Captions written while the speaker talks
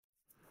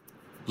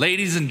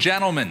Ladies and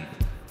gentlemen,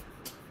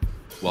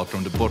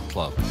 welcome to Book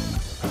Club.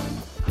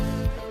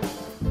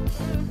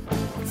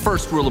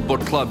 First rule of Book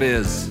Club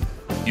is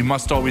you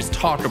must always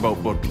talk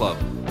about Book Club.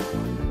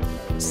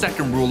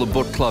 Second rule of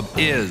Book Club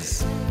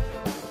is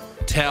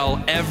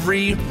tell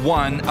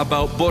everyone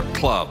about Book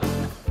Club.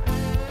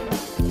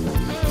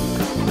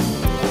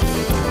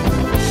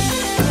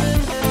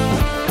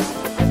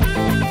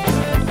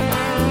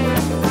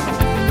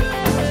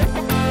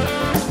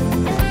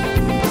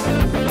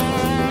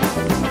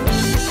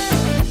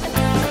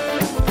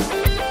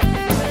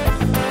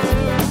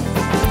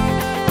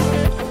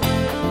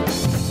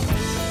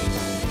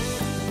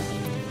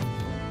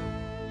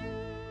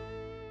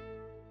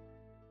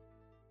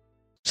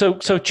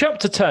 So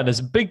chapter 10 is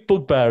a big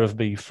bugbear of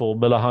me for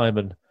Miller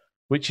Heiman,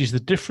 which is the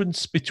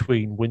difference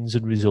between wins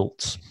and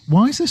results.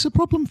 Why is this a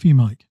problem for you,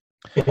 Mike?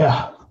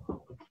 Yeah.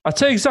 I'll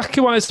tell you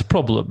exactly why it's a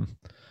problem.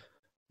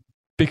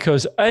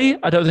 Because A,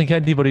 I don't think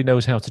anybody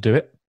knows how to do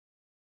it.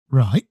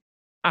 Right.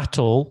 At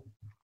all.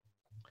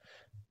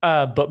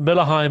 But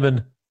Miller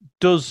Heiman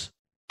does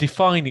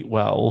define it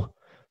well.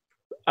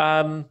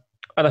 And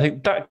I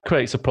think that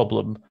creates a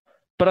problem.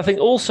 But I think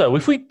also,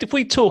 if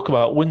we talk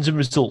about wins and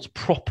results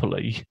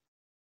properly,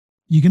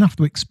 you're going to have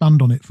to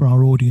expand on it for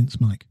our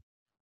audience, Mike.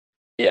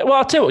 Yeah, well,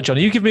 I'll tell you what,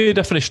 Johnny, you give me a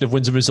definition of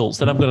wins and results,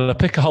 then I'm going to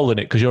pick a hole in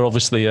it because you're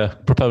obviously a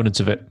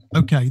proponent of it.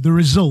 Okay, the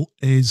result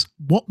is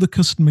what the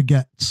customer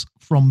gets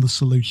from the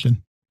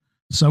solution.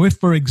 So if,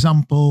 for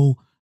example,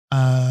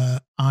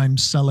 I'm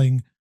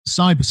selling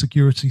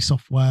cybersecurity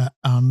software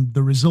and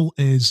the result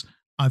is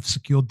I've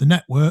secured the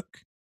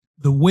network,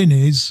 the win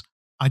is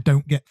I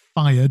don't get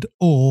fired,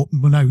 or,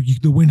 well, no,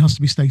 the win has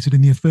to be stated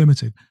in the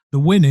affirmative. The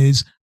win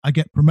is I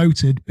get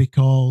promoted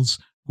because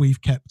we've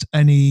kept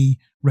any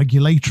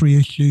regulatory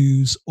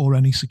issues or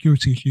any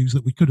security issues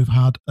that we could have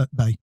had at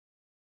bay.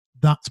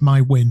 That's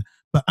my win.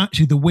 But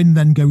actually the win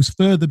then goes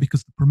further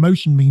because the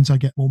promotion means I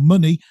get more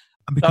money.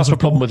 And because I've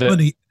got more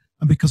money,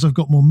 and because I've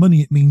got more money,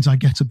 it means I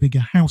get a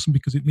bigger house. And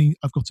because it means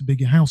I've got a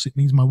bigger house, it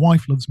means my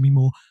wife loves me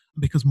more.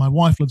 And because my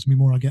wife loves me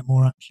more, I get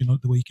more action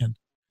at the weekend.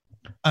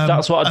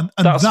 That's what I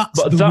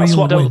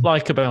don't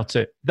like about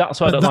it.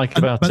 That's what I don't like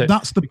about it. But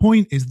that's the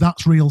point, is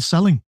that's real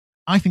selling.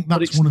 I think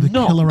that's one of the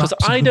killer apps.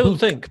 Because I don't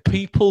think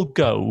people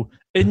go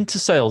into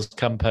sales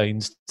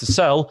campaigns to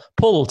sell,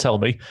 Paul will tell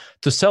me,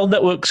 to sell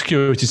network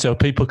security so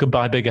people can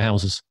buy bigger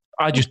houses.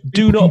 I just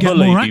do not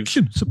believe. More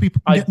action, so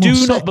people can I get more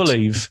do not sex.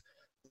 believe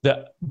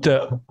that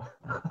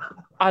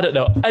I don't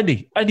know,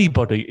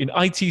 anybody in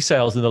IT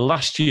sales in the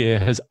last year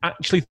has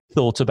actually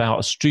thought about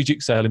a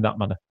strategic sale in that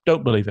manner.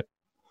 Don't believe it.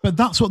 But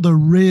that's what the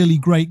really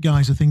great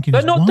guys are thinking.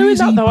 They're not doing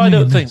that, though, I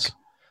don't think.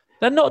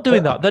 They're not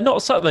doing that. They're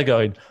not sat there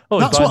going, oh,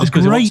 that's what a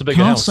great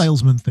car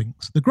salesman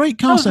thinks. The great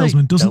car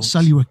salesman doesn't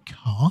sell you a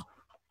car.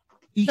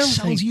 He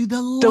sells you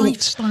the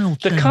lifestyle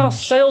change. The car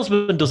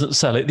salesman doesn't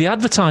sell it. The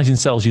advertising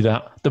sells you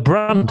that. The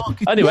brand.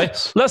 Anyway,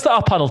 let's let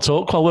our panel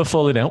talk while we're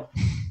falling out.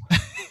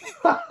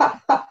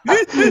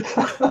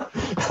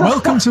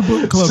 Welcome to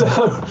Book Club.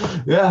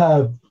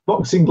 So,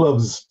 boxing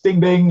gloves. Ding,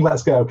 ding.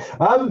 Let's go.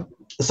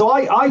 So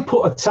I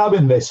put a tab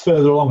in this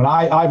further along, and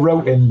I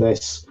wrote in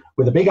this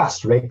with a big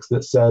asterisk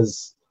that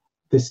says,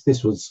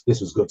 This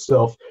was good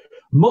stuff.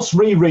 Must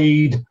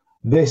reread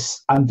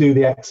this and do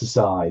the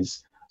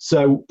exercise.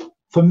 So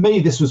for me,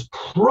 this was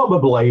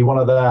probably one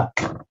of the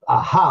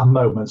aha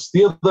moments.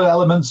 The other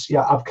elements,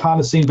 yeah, I've kind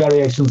of seen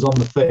variations on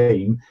the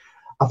theme.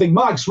 I think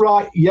Mike's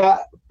right. Yeah,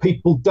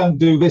 people don't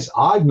do this.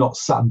 I've not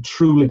sat and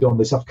truly done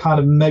this. I've kind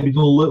of maybe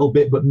done a little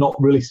bit, but not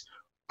really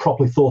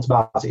properly thought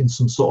about it in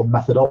some sort of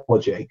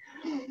methodology.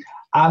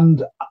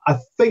 And I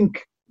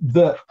think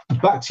that,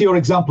 back to your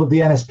example of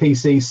the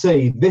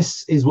NSPCC,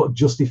 this is what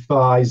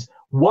justifies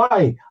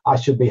why I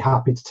should be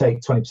happy to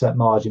take 20%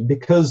 margin,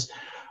 because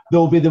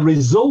there'll be the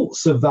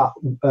results of that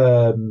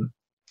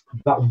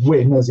that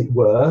win, as it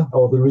were,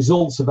 or the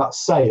results of that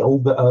sale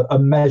that are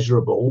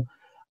measurable.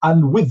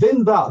 And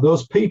within that,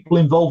 those people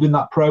involved in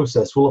that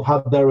process will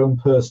have had their own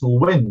personal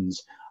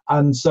wins.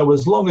 And so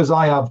as long as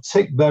I have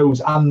ticked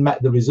those and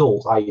met the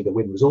result, i.e. the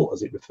win result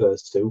as it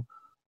refers to,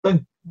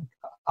 then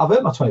I've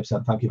earned my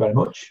 20%. Thank you very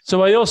much.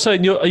 So are you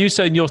saying your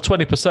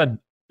 20%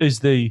 is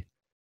the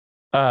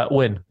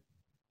win?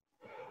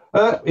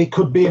 It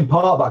could be in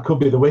part. That could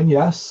be the win,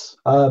 yes.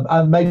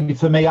 And maybe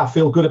for me, I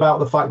feel good about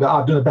the fact that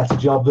I've done a better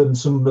job than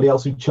somebody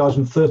else who charged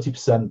them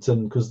 30%,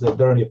 and because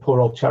they're only a poor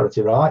old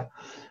charity, right?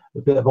 A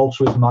bit of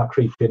altruism might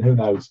creep in. Who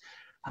knows?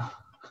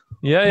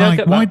 Yeah.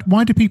 Mike,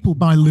 why do people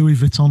buy Louis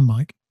Vuitton,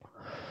 Mike?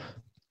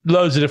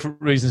 Loads of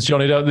different reasons,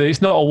 Johnny, don't they?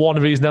 It's not a one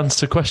reason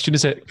answer question,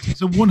 is it?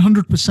 It's a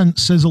 100%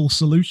 sizzle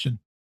solution.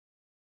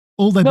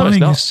 All they're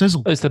buying is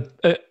sizzle. It's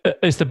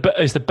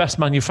the best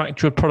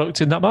manufactured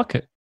product in that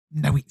market.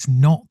 No, it's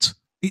not.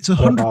 It's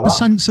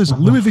 100% sizzle.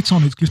 Louis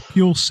Vuitton is just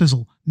pure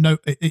sizzle. No,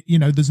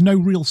 there's no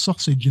real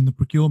sausage in the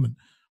procurement.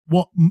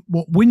 What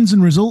wins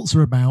and results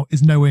are about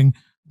is knowing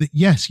that,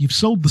 yes, you've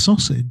sold the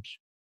sausage,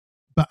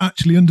 but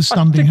actually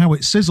understanding how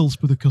it sizzles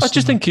for the customer. I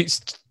just think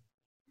it's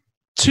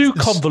Too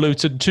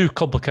convoluted, too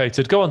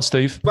complicated. Go on,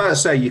 Steve. About to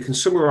say, you can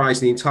summarise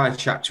the entire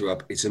chapter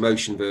up. It's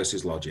emotion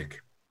versus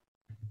logic.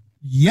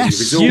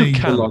 Yes, you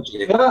can.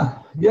 Logic,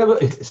 Yeah,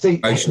 but see,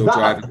 emotional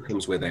drive that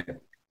comes with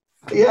it.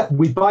 Yeah,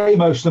 we buy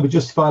emotion and we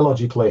justify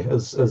logically,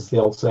 as the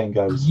old saying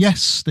goes.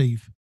 Yes,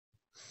 Steve.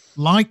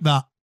 Like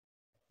that.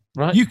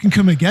 Right. You can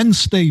come again,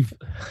 Steve.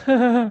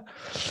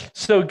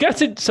 So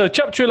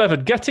chapter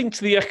 11, getting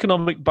to the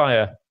economic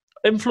buyer,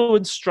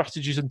 influence,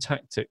 strategies and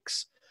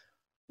tactics.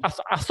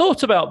 I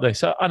thought about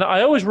this, and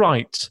I always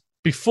write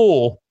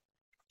before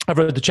I've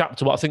read the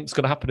chapter what I think is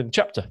going to happen in the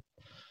chapter.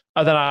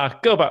 And then I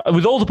go back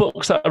with all the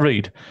books that I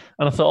read,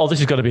 and I thought,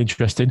 this is going to be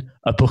interesting.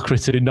 A book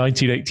written in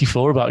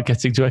 1984 about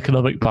getting to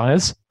economic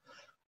buyers.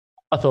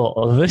 I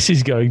thought, this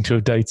is going to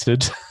have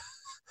dated.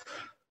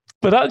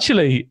 But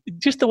actually,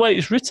 just the way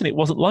it's written, it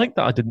wasn't like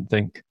that, I didn't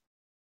think.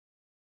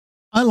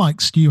 I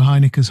like Stu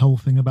Heineke's whole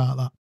thing about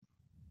that.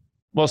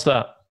 What's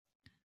that?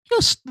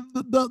 Just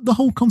the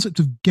whole concept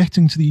of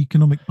getting to the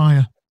economic buyer.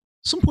 At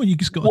some point, you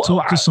just got to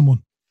talk to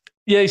someone.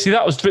 Yeah, you see,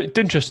 that was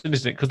interesting,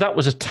 isn't it? Because that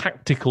was a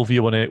tactical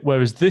view on it,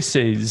 whereas this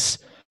is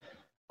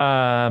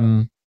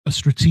a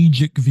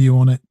strategic view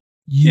on it,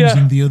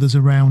 using the others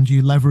around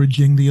you,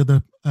 leveraging the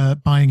other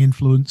buying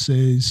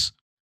influences.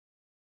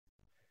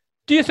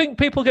 Do you think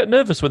people get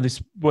nervous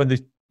when they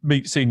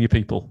meet senior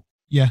people?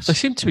 Yes. They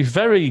seem to be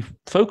very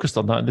focused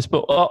on that in this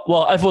book.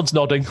 Well, everyone's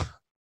nodding.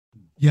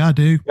 Yeah, I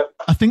do. Yep.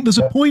 I think there's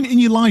a point in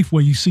your life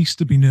where you cease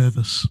to be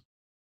nervous.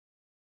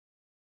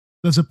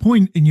 There's a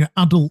point in your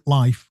adult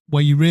life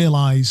where you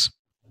realise,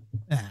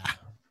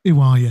 who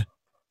are you?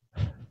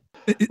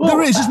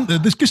 There is, isn't there?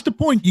 There's just a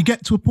point. You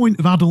get to a point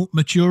of adult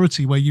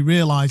maturity where you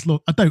realise,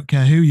 look, I don't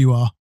care who you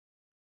are.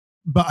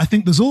 But I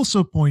think there's also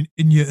a point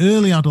in your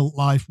early adult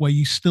life where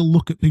you still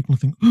look at people and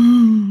think,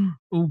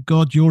 oh,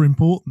 God, you're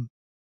important.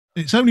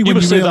 It's only when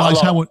you realise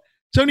how...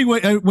 It's only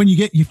when you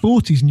get your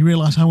 40s and you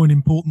realise how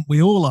unimportant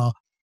we all are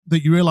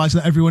that you realise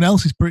that everyone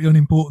else is pretty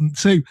unimportant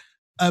too.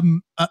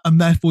 And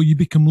therefore you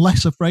become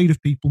less afraid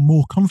of people,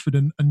 more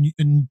confident,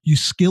 and your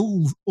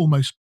skill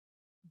almost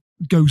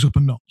goes up a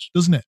notch,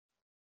 doesn't it?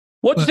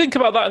 What do you think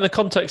about that in the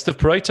context of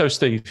Pareto,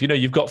 Steve? You know,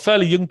 you've got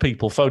fairly young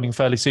people phoning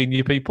fairly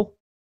senior people.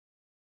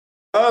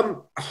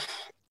 All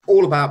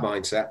about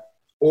mindset.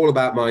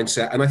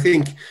 And I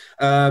think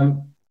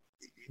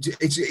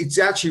it's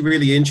actually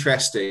really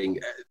interesting.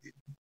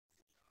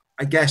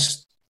 I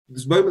guess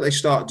the moment they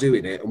start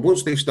doing it, and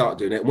once they've started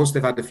doing it, and once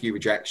they've had a few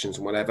rejections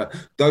and whatever,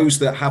 those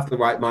that have the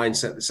right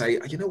mindset that say,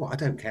 you know what, I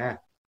don't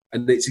care.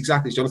 And it's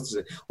exactly as Jonathan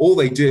said. All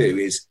they do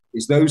is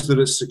those that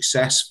are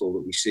successful,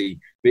 that we see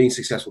being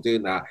successful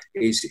doing that,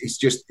 is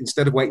just,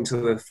 instead of waiting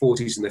until their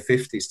 40s and their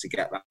 50s to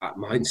get that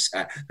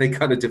mindset, they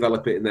kind of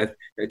develop it in their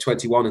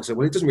 21 and say,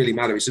 well, it doesn't really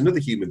matter. It's another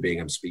human being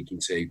I'm speaking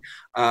to.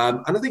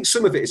 And I think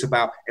some of it is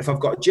about, if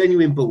I've got a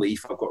genuine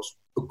belief, I've got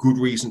a good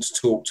reason to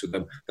talk to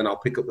them, then I'll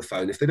pick up the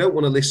phone. If they don't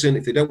want to listen,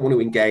 if they don't want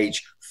to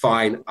engage,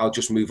 fine, I'll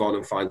just move on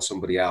and find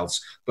somebody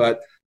else. But,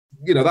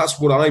 you know, that's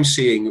what I'm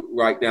seeing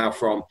right now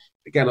from,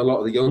 again, a lot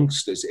of the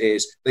youngsters,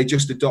 is they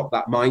just adopt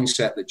that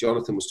mindset that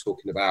Jonathan was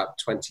talking about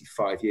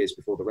 25 years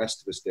before the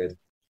rest of us did.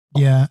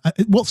 Yeah.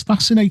 What's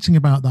fascinating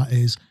about that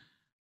is,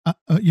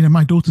 you know,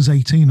 my daughter's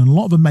 18 and a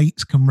lot of her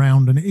mates come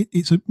round, and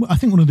I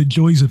think one of the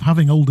joys of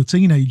having older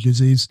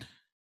teenagers is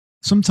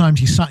sometimes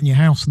you sat in your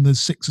house and there's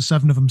 6 or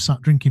 7 of them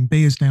sat drinking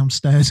beers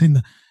downstairs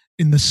in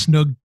the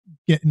snug,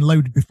 getting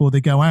loaded before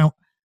they go out.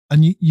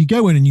 And you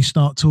go in and you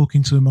start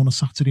talking to them on a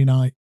Saturday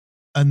night,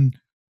 and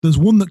there's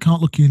one that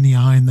can't look you in the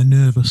eye and they're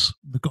nervous.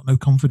 They've got no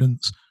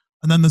confidence.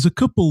 And then there's a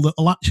couple that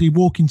will actually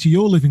walk into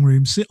your living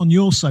room, sit on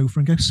your sofa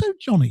and go, so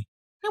Johnny,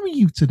 how are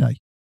you today?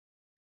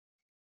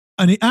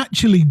 And it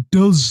actually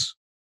does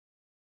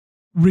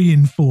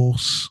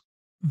reinforce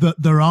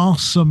that there are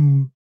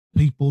some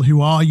people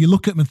who are, you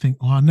look at them and think,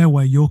 oh, I know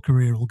where your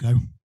career will go.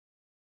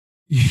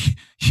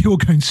 You're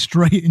going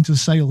straight into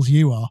sales,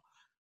 you are.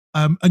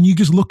 And you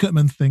just look at them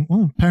and think,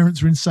 well,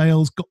 parents are in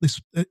sales, got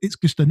this, it's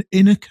just an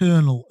inner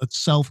kernel of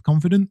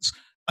self-confidence.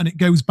 And it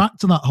goes back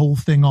to that whole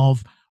thing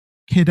of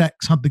kid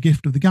X had the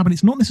gift of the gab. And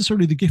it's not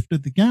necessarily the gift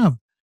of the gab.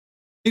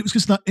 It was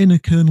just that inner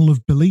kernel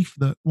of belief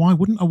that, why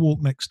wouldn't I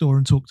walk next door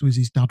and talk to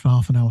his dad for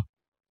half an hour?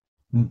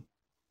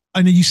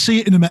 And you see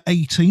it in them at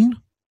 18.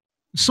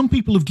 Some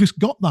people have just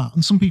got that.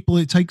 And some people,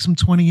 it takes them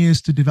 20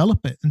 years to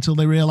develop it until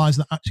they realize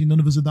that actually none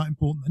of us are that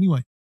important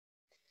anyway.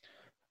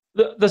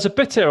 There's a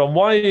bit here on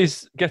why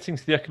is getting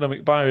to the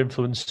economic buyer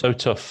influence so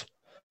tough.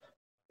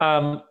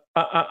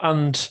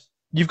 And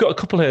you've got a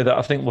couple here that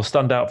I think will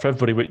stand out for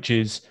everybody, which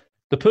is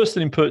the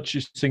person in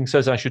purchasing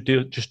says I should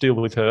just deal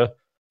with her.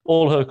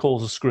 All her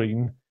calls are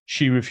screened.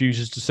 She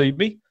refuses to see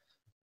me.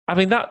 I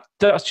mean,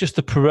 that's just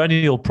the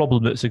perennial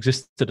problem that's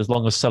existed as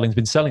long as selling's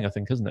been selling, I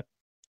think, isn't it?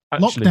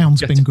 Actually,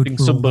 lockdown's been good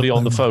for somebody all that,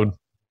 on the phone.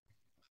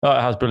 Oh,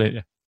 it has, brilliant,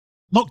 yeah.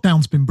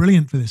 Lockdown's been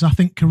brilliant for this. I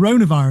think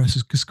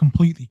coronavirus has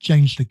completely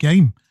changed the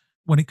game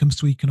when it comes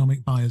to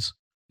economic buyers.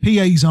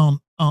 PAs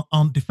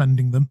aren't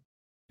defending them.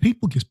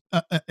 People just,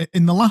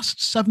 in the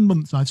last 7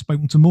 months, I've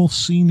spoken to more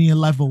senior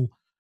level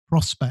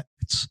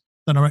prospects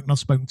than I reckon I've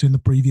spoken to in the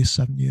previous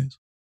 7 years.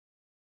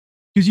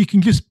 because you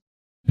can just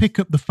pick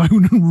up the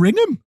phone and ring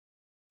them.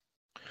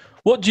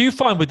 What do you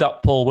find with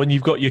that, Paul, when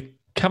you've got your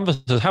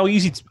canvassers? How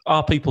easy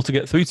are people to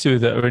get through to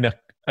that are in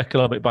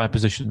economic buyer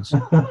positions?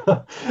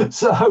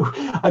 So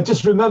I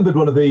just remembered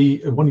one of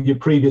your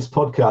previous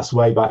podcasts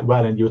way back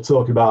when, and you were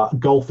talking about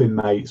golfing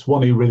mates,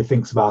 one who really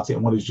thinks about it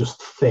and one who's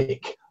just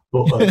thick.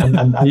 But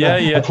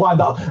applying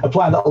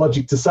that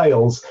logic to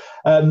sales.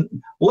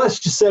 Let's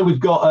just say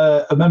we've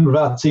got a member of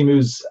our team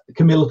who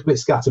can be a little bit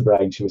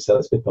scatterbrained, shall we say,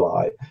 let's be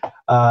polite.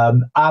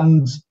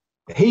 And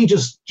he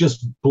just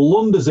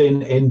blunders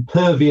in,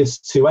 pervious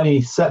to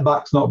any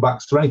setbacks,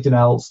 knockbacks, or anything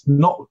else,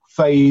 not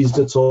phased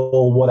at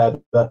all,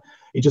 whatever.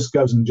 He just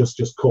goes and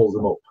just calls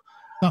them up.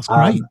 That's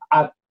great.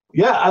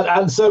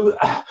 And so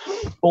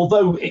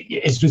although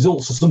his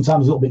results are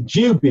sometimes a little bit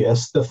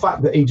dubious, the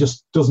fact that he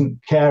just doesn't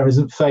care,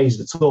 isn't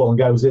phased at all and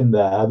goes in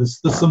there's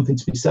something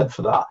to be said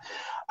for that.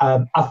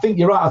 I think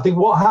you're right. I think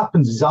what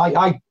happens is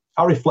I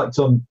reflect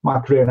on my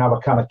career and how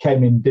I kind of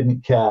came in,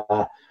 didn't care,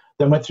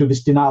 then went through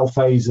this denial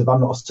phase of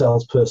I'm not a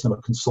salesperson, I'm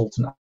a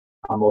consultant,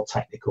 I'm more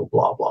technical,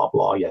 blah, blah,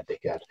 blah, yeah,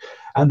 dickhead.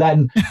 And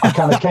then I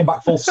kind of came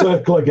back full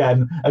circle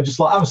again and just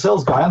like, I'm a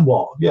sales guy, and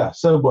what? Yeah,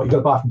 so what, you got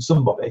to buy from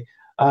somebody.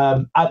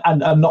 And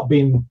not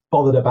being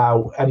bothered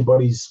about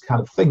anybody's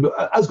kind of thing. But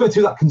I was going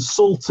through that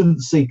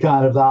consultancy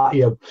kind of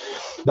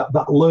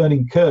that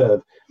learning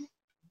curve,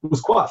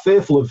 was quite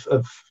fearful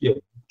of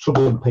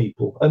troubling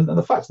people. And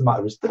the fact of the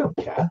matter is they don't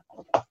care.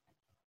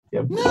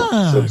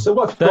 No. So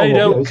what they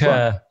don't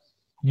care. Like,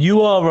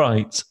 you are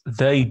right.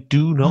 They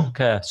do not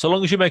care. So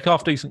long as you make a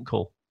half-decent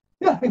call.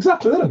 Yeah,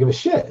 exactly. They don't give a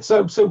shit.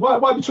 So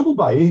why be troubled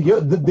by you? You're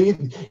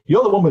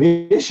the one with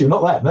the issue,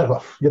 not them.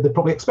 They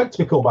probably expect to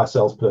be called by a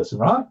salesperson,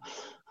 right?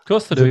 Of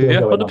course they do. Yeah,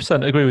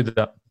 100% agree with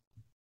that.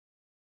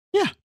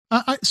 Yeah,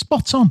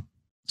 spot on.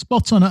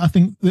 I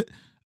think that,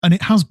 and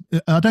it has.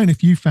 I don't know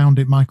if you found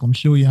it, Michael. I'm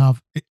sure you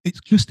have.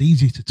 It's just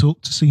easy to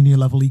talk to senior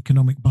level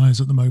economic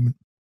buyers at the moment.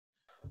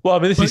 Well, I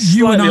mean, this is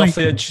slightly off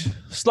the edge.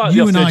 Slightly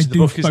off the edge of the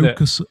book, isn't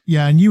it?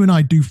 Yeah, and you and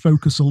I do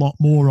focus a lot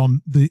more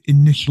on the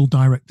initial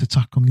direct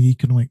attack on the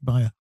economic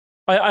buyer.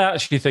 I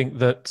actually think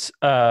that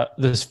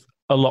there's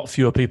a lot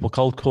fewer people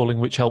cold calling,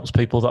 which helps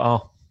people that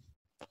are.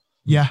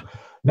 Yeah.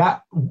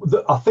 Now,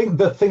 I think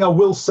the thing I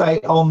will say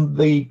on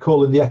the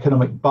calling the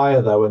economic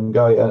buyer, though, and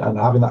going and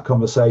having that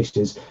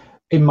conversation is,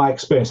 in my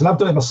experience, and I've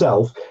done it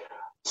myself,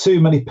 too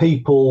many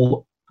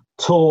people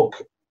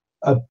talk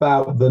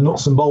about the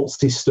nuts and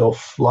boltsy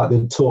stuff like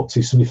they talk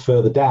to somebody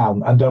further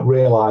down and don't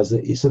realise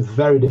that it's a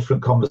very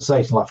different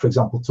conversation. Like, for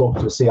example,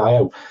 talking to a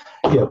CIO,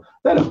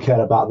 they don't care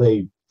about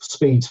the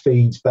speeds,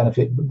 feeds,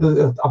 benefit.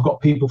 I've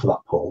got people for that,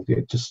 Paul.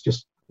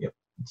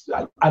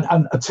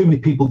 And too many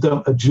people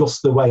don't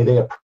adjust the way they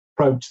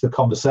approach the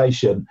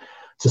conversation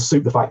to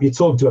suit the fact you're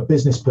talking to a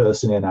business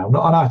person here now,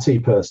 not an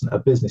IT person, a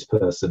business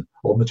person,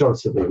 or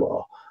majority of you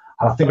are.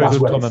 And I think that's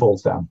where it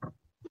falls down.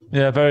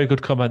 Yeah, very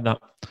good comment, that.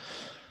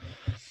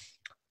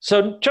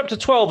 So chapter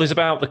 12 is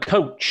about the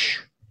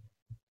coach.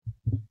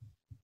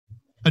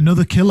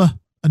 Another killer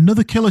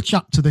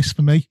chapter, this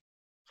for me.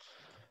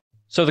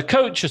 So the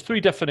coach has 3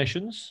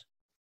 definitions.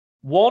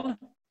 One,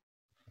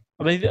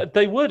 I mean,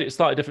 they word it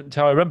slightly different to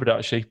how I remembered it,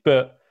 actually,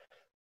 but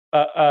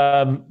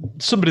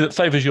somebody that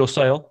favours your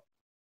sale,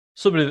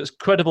 somebody that's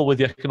credible with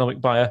the economic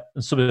buyer,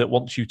 and somebody that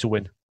wants you to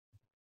win.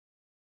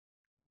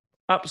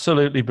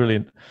 Absolutely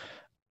brilliant.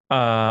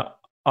 I've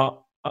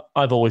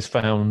always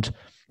found.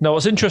 Now,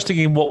 what's interesting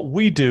in what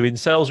we do in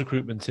sales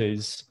recruitment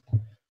is,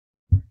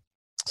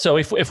 so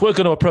if we're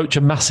going to approach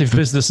a massive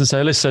business and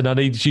say, listen, I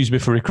need you to use me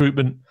for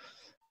recruitment,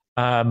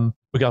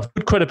 we have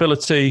good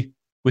credibility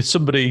with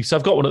somebody. So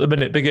I've got one at the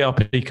minute, big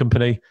ERP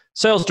company.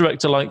 Sales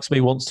director likes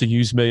me, wants to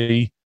use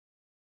me.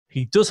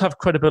 He does have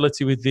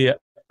credibility with the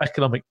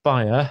economic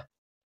buyer,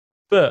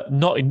 but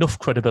not enough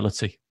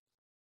credibility.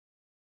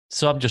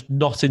 So I'm just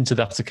not into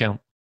that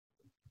account.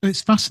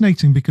 It's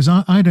fascinating because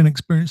I had an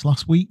experience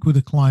last week with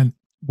a client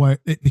where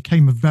it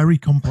became a very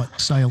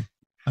complex sale.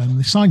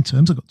 They signed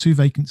terms. I've got 2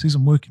 vacancies.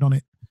 I'm working on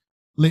it.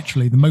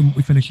 Literally, the moment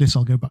we finish this,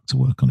 I'll go back to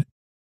work on it.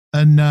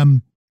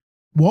 And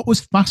what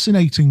was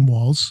fascinating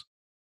was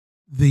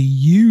the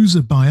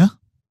user buyer,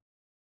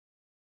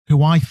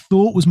 who I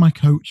thought was my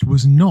coach,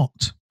 was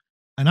not.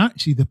 And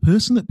actually, the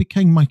person that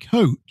became my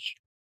coach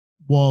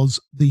was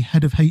the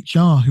head of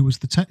HR, who was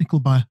the technical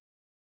buyer.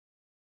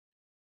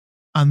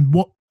 And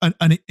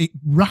it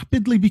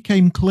rapidly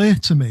became clear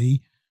to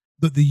me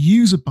that the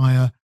user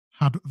buyer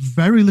had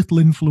very little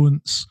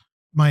influence.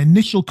 My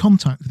initial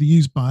contact with the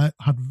user buyer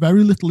had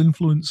very little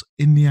influence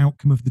in the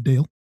outcome of the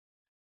deal.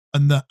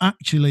 And that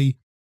actually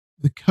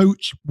the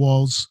coach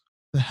was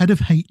the head of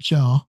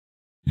HR,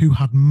 who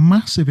had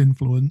massive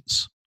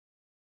influence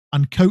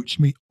and coached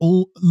me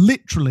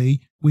literally.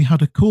 We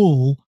had a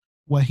call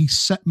where he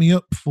set me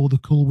up for the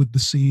call with the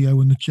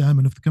CEO and the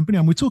chairman of the company.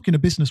 And we're talking a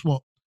business,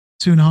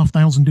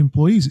 2,500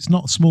 employees. It's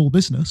not a small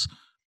business.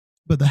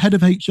 But the head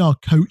of HR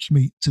coached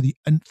me to the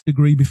nth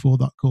degree before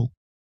that call.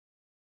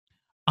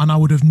 And I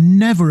would have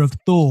never have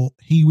thought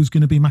he was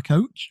going to be my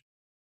coach.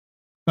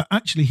 But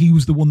actually, he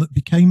was the one that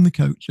became the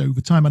coach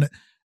over time. And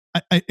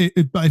But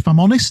if I'm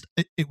honest,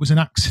 it was an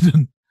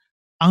accident.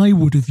 I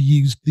would have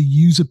used the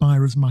user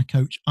buyer as my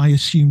coach. I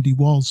assumed he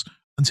was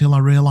until I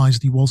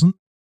realised he wasn't.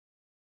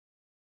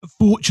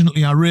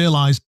 Fortunately, I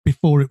realised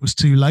before it was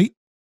too late.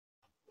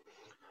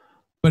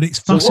 But it's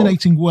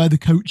fascinating where the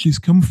coaches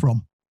come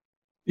from.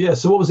 Yeah.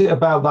 So what was it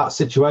about that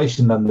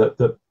situation then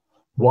that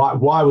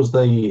why was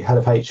the head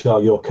of HR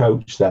your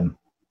coach then?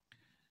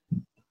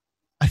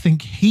 I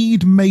think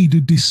he'd made a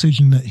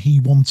decision that he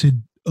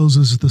wanted us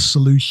as the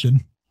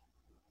solution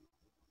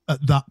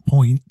at that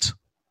point,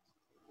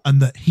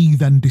 and that he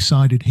then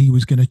decided he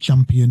was going to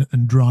champion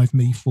and drive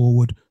me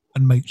forward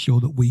and make sure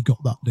that we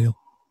got that deal.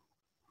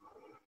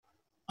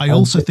 I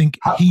also think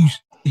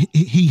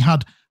he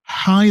had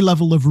high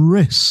level of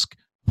risk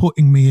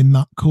putting me in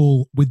that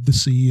call with the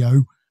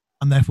CEO,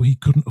 and therefore he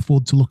couldn't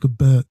afford to look a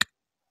Burke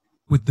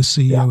with the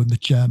CEO and the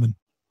chairman.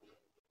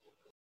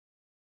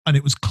 And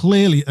it was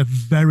clearly a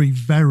very,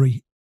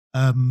 very,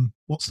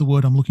 what's the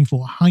word I'm looking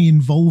for? High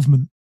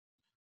involvement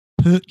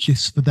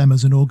purchase for them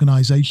as an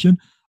organisation.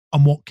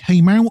 And what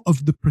came out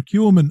of the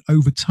procurement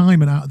over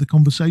time and out of the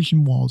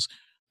conversation was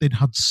they'd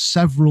had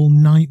several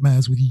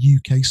nightmares with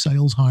UK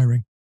sales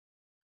hiring.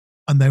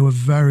 And there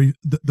was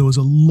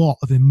a lot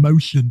of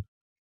emotion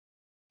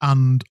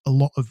and a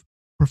lot of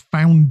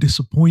profound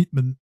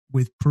disappointment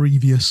with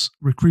previous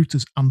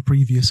recruiters and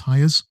previous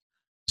hires.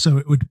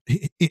 So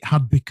it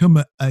had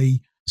become a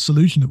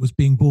solution that was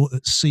being bought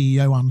at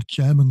CEO and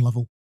chairman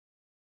level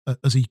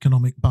as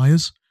economic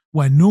buyers,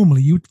 where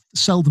normally you'd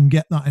seldom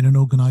get that in an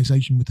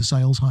organisation with a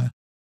sales hire.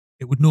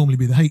 It would normally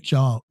be the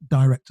HR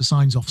director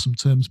signs off some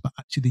terms, but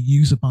actually the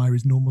user buyer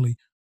is normally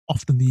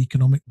often the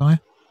economic buyer.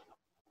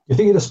 You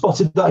think you'd have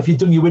spotted that if you'd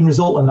done your win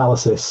result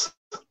analysis?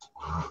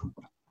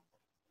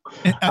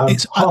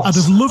 I'd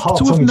have loved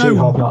to have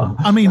known.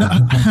 I mean,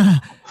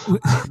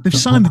 they've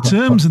signed the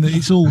terms and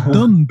it's all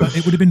done, but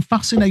it would have been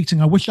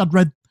fascinating. I wish I'd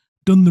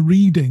done the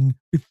reading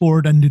before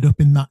it ended up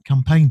in that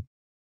campaign.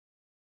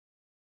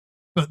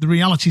 But the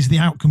reality is the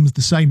outcome was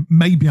the same.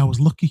 Maybe I was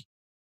lucky.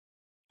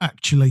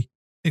 Actually,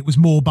 it was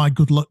more by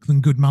good luck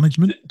than good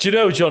management. Do you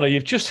know, Johnny,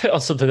 you've just hit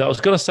on something that I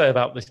was going to say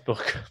about this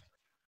book.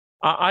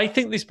 I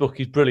think this book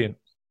is brilliant.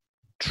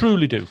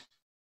 Truly do.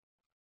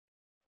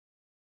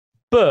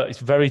 But it's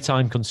very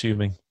time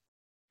consuming.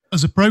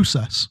 As a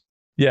process.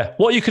 Yeah.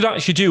 What you could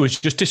actually do is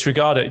just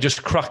disregard it,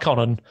 just crack on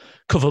and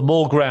cover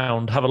more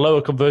ground, have a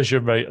lower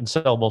conversion rate and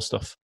sell more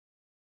stuff.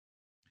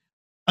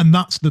 And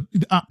that's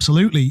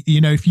absolutely,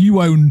 if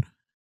you own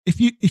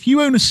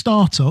a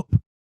startup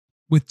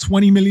with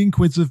 20 million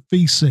quid of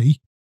VC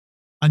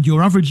and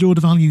your average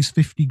order value is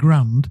 50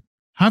 grand,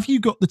 have you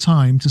got the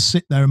time to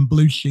sit there and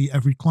blue sheet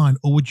every client?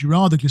 Or would you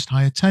rather just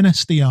hire 10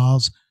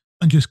 SDRs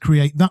and just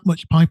create that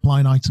much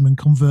pipeline item and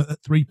convert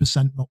at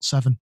 3%, not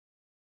 7%?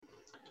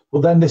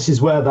 Well, then this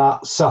is where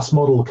that SaaS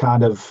model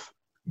kind of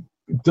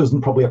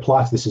doesn't probably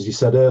apply to this, as you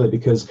said earlier,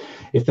 because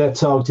if they're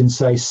targeting,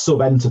 say,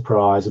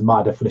 sub-enterprise, and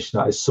my definition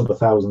of that is sub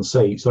 1,000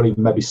 seats, or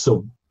even maybe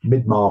sub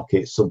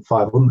mid-market, sub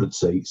 500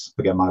 seats,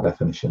 again, my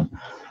definition,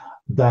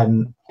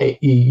 then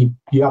you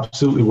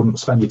absolutely wouldn't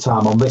spend your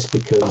time on this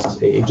because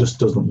it just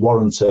doesn't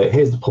warrant it.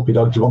 Here's the puppy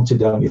dog, you want it,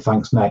 don't you?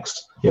 Thanks,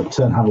 next.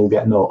 Turn handle,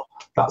 get nut.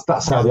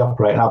 That's how they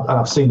operate. And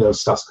I've seen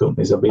those SaaS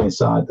companies, I've been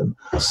inside them.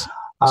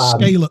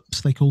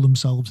 Scale-ups, they call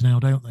themselves now,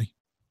 don't they?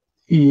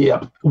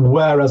 Yeah.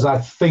 Whereas I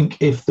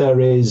think if there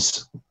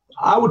is,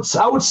 I would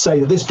say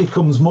that this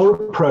becomes more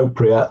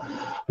appropriate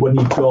when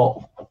you've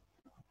got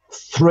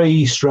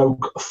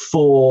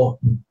 3/4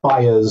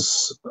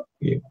 buyers,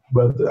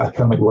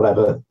 economic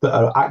whatever, that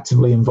are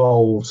actively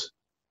involved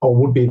or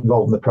would be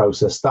involved in the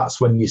process.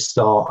 That's when you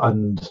start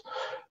and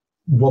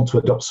want to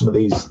adopt some of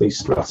these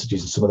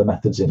strategies and some of the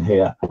methods in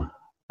here.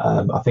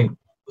 I think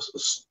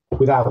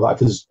without that, if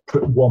there's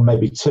one,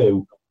 maybe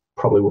two,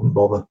 probably wouldn't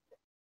bother.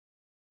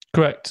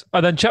 Correct.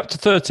 And then chapter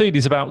 13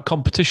 is about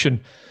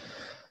competition.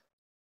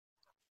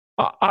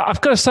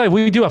 I've got to say,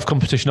 we do have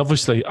competition,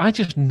 obviously. I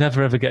just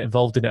never, ever get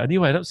involved in it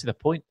anyway. I don't see the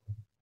point.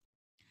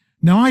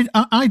 No,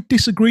 I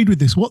disagreed with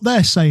this. What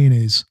they're saying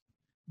is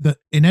that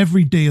in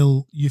every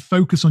deal, you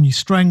focus on your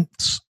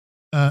strengths,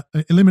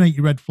 eliminate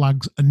your red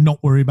flags, and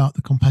not worry about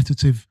the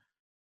competitive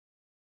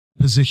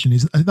position.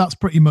 That's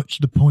pretty much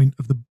the point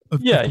of the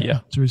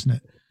chapter, isn't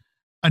it?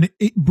 And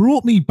it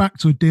brought me back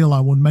to a deal I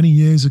won many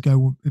years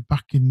ago,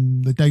 back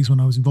in the days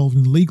when I was involved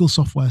in the legal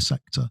software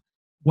sector,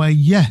 where,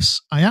 yes,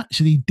 I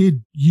actually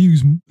did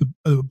use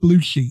the blue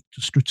sheet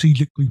to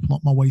strategically plot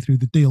my way through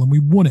the deal, and we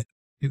won it.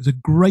 It was a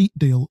great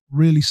deal,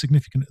 really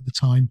significant at the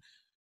time,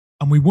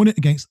 and we won it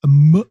against a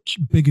much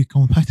bigger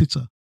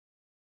competitor.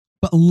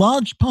 But a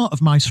large part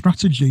of my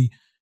strategy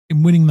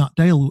in winning that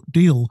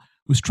deal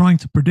was trying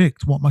to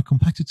predict what my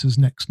competitor's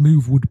next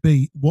move would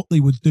be, what they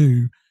would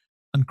do,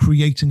 and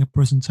creating a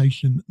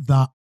presentation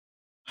that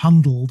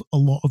handled a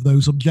lot of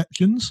those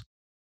objections.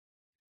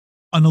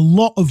 And a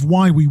lot of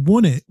why we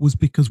won it was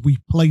because we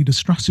played a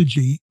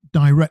strategy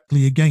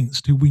directly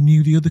against who we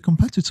knew the other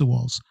competitor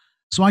was.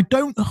 So I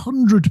don't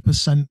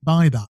 100%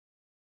 buy that.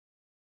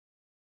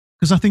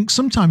 Because I think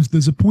sometimes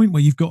there's a point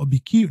where you've got to be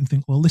cute and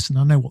think, well, listen,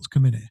 I know what's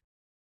coming here.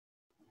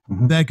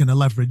 they're going to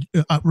leverage,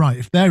 right,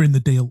 if they're in the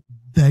deal,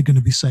 they're going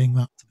to be saying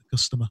that to the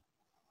customer.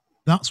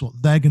 That's what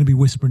they're going to be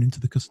whispering into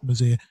the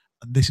customer's ear,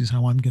 and this is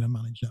how I'm going to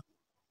manage that.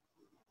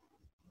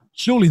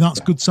 Surely that's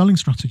good selling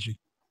strategy.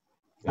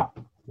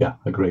 Yeah,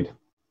 agreed.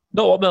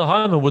 Not what Mel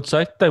Hyman would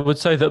say. They would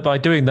say that by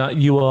doing that,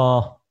 you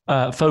are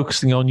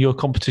focusing on your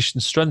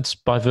competition's strengths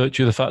by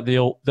virtue of the fact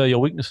that they're your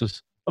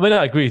weaknesses. I mean,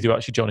 I agree with you,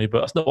 actually, Johnny, but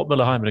that's not what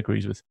Miller Hyman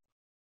agrees with.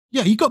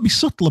 Yeah, you've got to be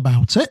subtle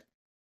about it.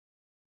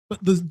 But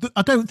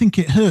I don't think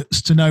it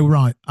hurts to know,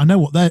 right, I know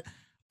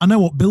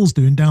what Bill's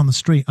doing down the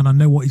street, and I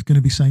know what he's going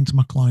to be saying to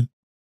my client.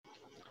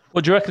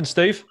 What do you reckon,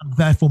 Steve? And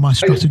therefore, my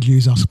strategy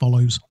is as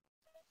follows.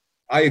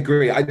 I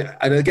agree.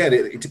 And again,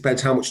 it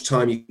depends how much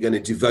time you're going to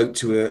devote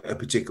to a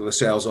particular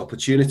sales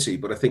opportunity.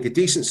 But I think a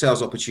decent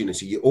sales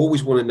opportunity, you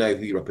always want to know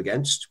who you're up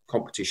against,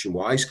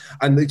 competition-wise.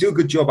 And they do a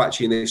good job,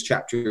 actually, in this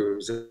chapter.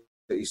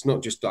 It's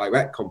not just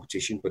direct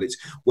competition, but it's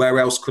where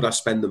else could I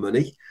spend the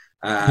money?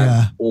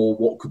 Or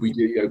what could we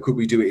do? Could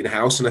we do it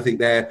in-house? And I think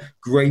they're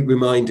great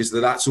reminders that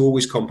that's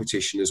always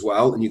competition as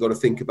well. And you've got to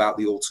think about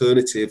the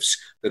alternatives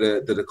that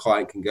a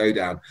client can go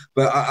down.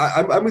 But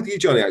I'm with you,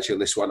 Johnny, actually, on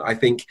this one. I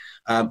think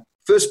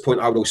first point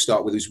I would always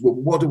start with is, well,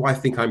 what do I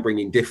think I'm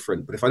bringing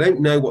different? But if I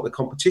don't know what the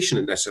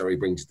competition necessarily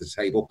brings to the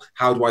table,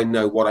 how do I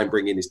know what I'm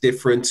bringing is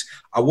different?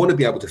 I want to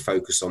be able to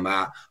focus on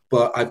that,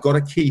 but I've got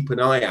to keep an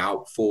eye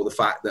out for the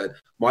fact that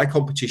my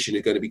competition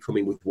are going to be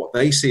coming with what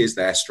they see as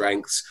their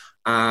strengths,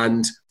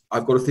 and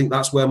I've got to think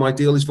that's where my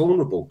deal is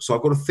vulnerable. So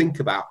I've got to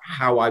think about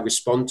how I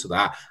respond to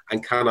that,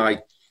 and can I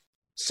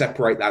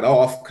separate that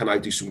off? Can I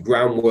do some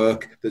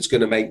groundwork that's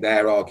going to make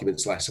their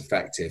arguments less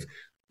effective?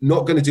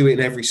 Not going to do it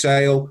in every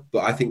sale,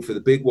 but I think for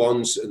the big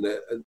ones and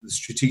the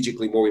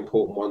strategically more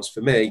important ones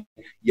for me,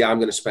 I'm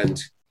going to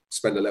spend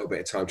a little bit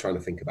of time trying to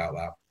think about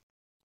that.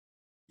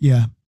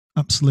 Yeah,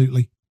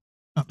 absolutely.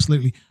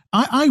 Absolutely.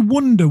 I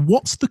wonder,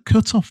 what's the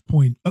cutoff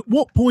point? At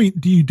what point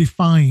do you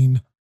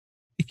define,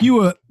 if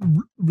you are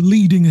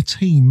leading a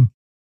team,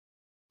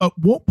 at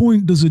what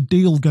point does a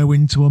deal go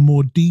into a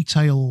more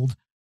detailed,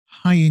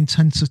 high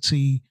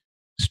intensity,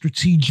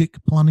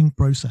 strategic planning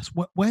process?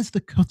 Where's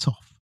the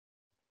cutoff?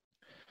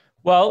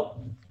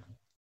 Well,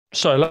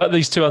 sorry, let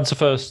these two answer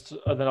first,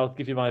 and then I'll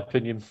give you my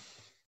opinion.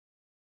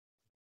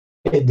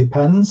 It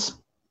depends.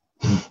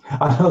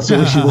 I know that's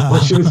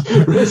wishy-washy.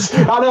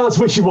 I know that's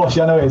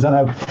wishy-washy. I know it is.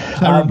 I know.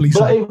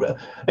 But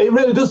it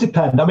really does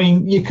depend. I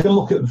mean, you can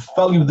look at the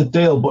value of the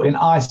deal, but in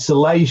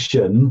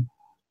isolation,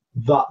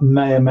 that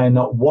may or may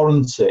not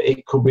warrant it.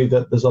 It could be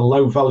that there's a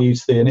low value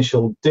to the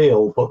initial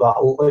deal, but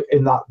that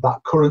in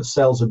that current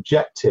sales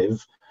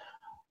objective.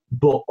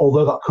 But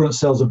although that current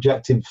sales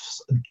objective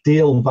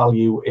deal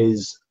value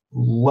is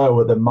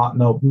lower than might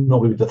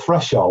normally be the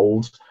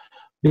threshold,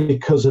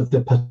 because of the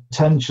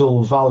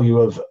potential value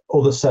of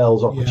other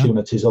sales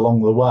opportunities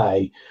along the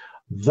way,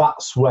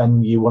 that's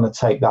when you want to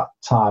take that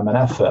time and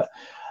effort.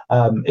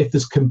 If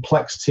there's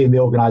complexity in the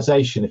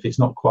organisation, if it's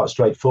not quite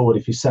straightforward,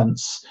 if you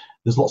sense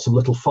there's lots of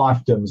little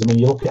fiefdoms. I mean,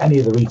 you look at any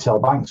of the retail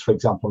banks, for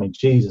example, I mean,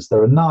 Jesus,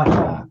 they're a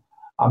nightmare.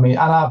 I mean,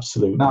 an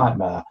absolute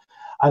nightmare.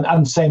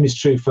 And same is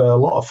true for a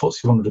lot of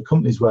FTSE 100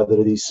 companies where there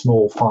are these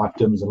small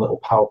fiefdoms and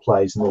little power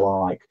plays and the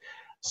like.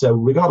 So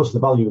regardless of the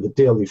value of the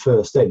deal you're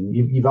first in,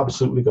 you've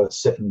absolutely got to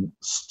sit and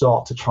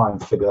start to try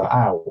and figure that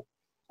out.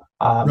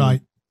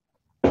 Right.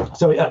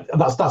 So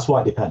that's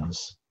why it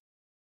depends.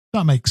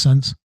 That makes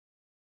sense.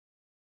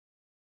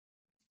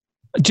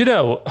 Do you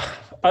know,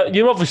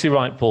 you're obviously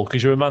right, Paul,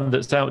 because you're a man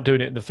that's out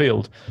doing it in the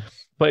field.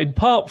 But in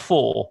part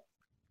 4,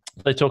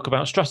 they talk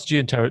about strategy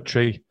and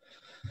territory.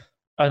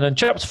 And then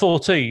chapter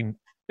 14,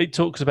 it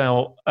talks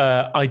about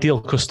ideal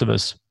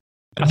customers.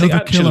 Another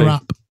killer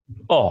app.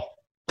 Oh,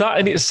 that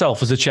in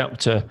itself as a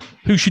chapter,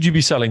 who should you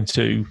be selling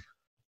to?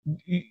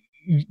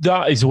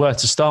 That is where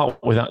to start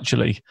with,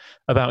 actually,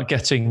 about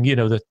getting,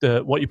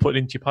 the what you put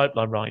into your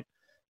pipeline right.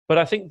 But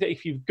I think that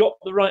if you've got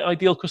the right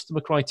ideal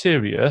customer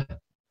criteria,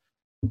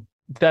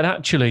 then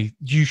actually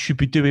you should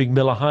be doing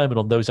Miller Hyman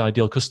on those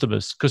ideal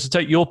customers. Because to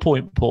take your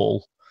point,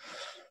 Paul,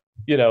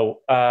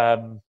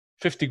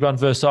 50 grand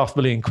versus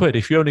 £500,000.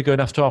 If you're only going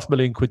after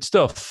 £500,000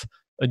 stuff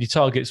and your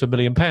target's £1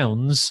 million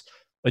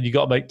and you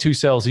got to make 2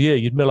 sales a year,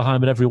 you'd Miller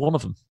Hyman every one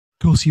of them.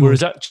 Of course you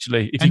Whereas would.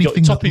 actually, if you got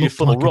the top of your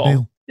funnel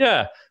wrong,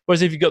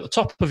 whereas if you got the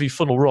top of your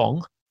funnel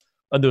wrong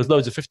and there was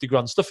loads of 50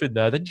 grand stuff in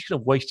there, then you're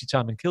going to waste your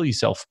time and kill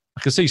yourself.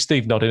 I can see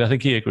Steve nodding. I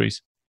think he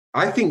agrees.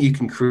 I think you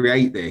can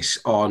create this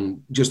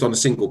on a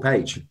single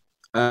page.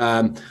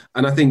 And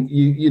I think,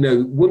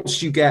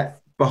 once you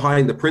get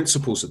behind the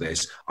principles of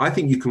this, I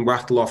think you can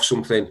rattle off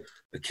something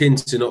akin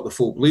to not the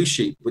full blue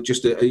sheet, but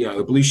just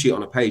a blue sheet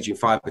on a page in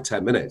 5 or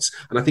 10 minutes.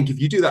 And I think if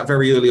you do that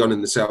very early on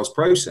in the sales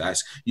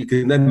process, you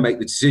can then make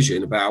the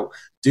decision about,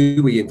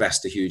 do we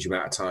invest a huge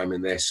amount of time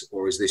in this,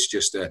 or is this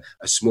just a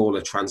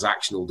smaller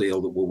transactional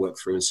deal that we'll work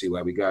through and see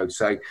where we go?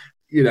 So,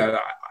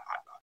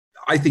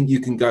 I think you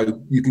can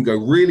go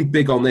really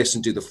big on this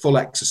and do the full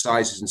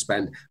exercises and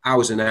spend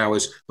hours and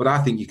hours, but I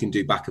think you can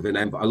do back of an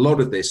envelope. A lot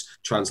of this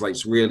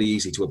translates really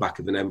easy to a back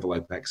of an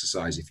envelope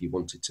exercise if you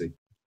wanted to.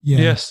 Yeah.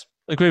 Yes.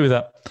 Agree with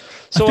that.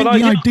 So I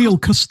think the ideal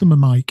customer,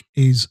 Mike,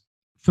 is,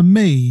 for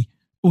me,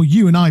 or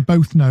you and I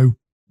both know,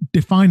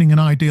 defining an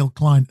ideal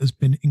client has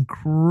been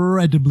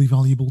incredibly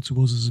valuable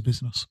to us as a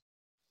business.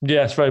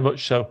 Yes, very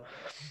much so.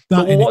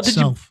 That in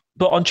itself.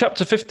 But on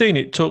chapter 15,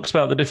 it talks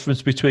about the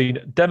difference between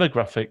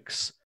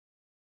demographics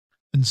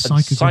and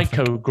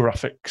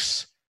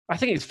psychographics. I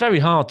think it's very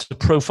hard to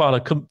profile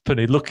a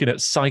company looking at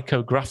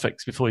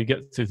psychographics before you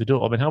get through the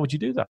door. I mean, how would you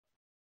do that?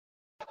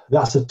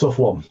 That's a tough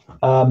one.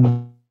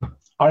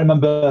 I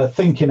remember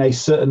thinking a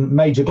certain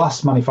major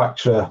glass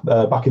manufacturer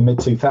back in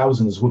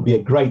mid-2000s would be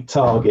a great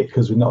target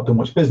because we'd not done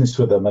much business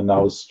with them, and I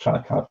was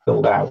trying to kind of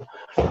build out.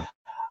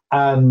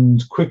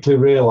 And quickly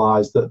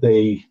realised that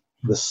the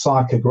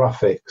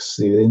psychographics,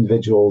 the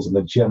individuals and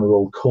the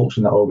general culture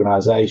in that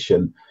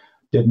organisation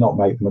did not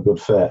make them a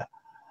good fit.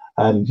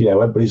 And, you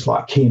know, everybody's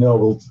like, Keno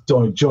will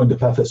joined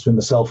up efforts with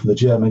myself and the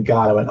German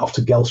guy. I went off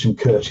to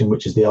Gelsenkirchen,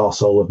 which is the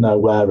arsehole of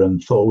nowhere,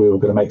 and thought we were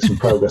going to make some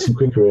progress and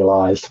quickly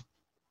realised,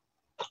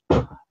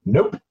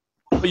 nope.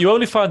 But you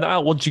only found that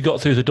out once you got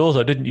through the door,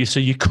 though, didn't you? So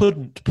you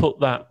couldn't put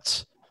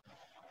that,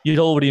 you'd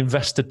already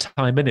invested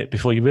time in it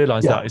before you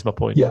realised that, is my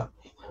point. Yeah.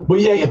 Well,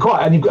 yeah, you're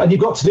quite, and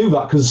you've got to do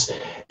that, because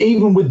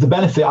even with the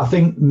benefit, I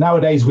think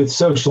nowadays with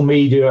social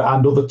media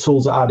and other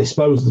tools at our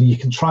disposal, you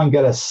can try and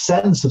get a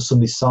sense of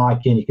somebody's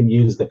psyche, and you can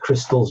use the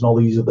crystals and all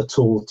these other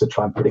tools to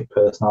try and predict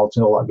personality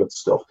and all that good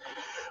stuff.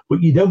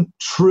 But you don't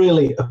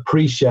truly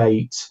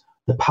appreciate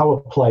the power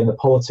play and the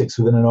politics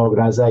within an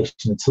organisation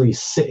until you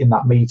sit in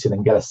that meeting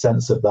and get a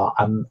sense of that.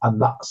 And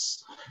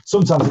that's,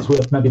 sometimes it's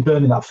worth maybe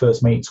burning that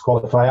first meeting to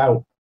qualify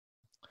out.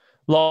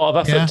 A lot of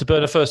effort to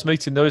burn a first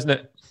meeting, though, isn't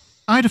it?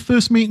 I had a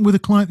first meeting with a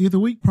client the other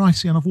week,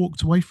 Pricey, and I've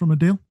walked away from a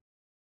deal.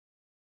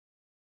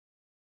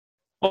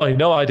 Well, you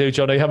know I do,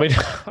 Johnny. I mean,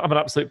 I'm an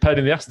absolute pain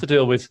in the ass to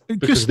deal with.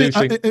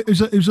 It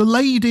was a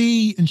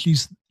lady, and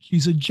she's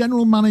a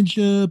general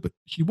manager, but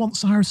she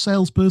wants to hire a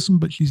salesperson,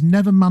 but she's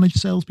never managed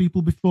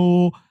salespeople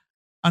before.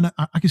 And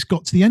I just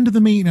got to the end of the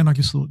meeting, and I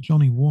just thought,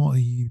 Johnny, what are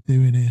you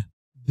doing here?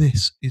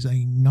 This is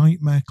a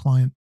nightmare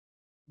client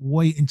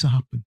waiting to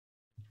happen.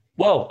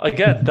 Well,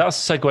 again,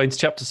 that's a segue into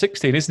chapter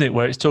 16, isn't it?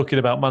 Where it's talking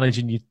about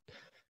managing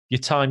your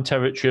time,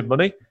 territory, and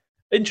money.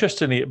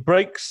 Interestingly, it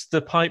breaks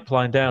the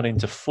pipeline down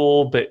into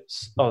 4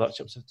 bits. Oh, that's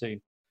chapter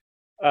 17.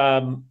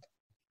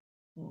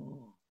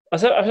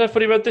 Has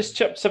everybody read this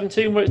chapter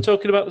 17 where it's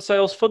talking about the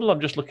sales funnel? I'm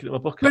just looking at my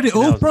book. Read it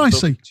all,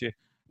 Pricey.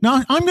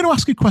 Now, I'm going to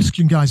ask a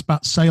question, guys,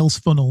 about sales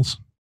funnels.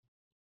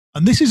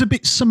 And this is a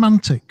bit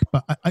semantic,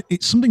 but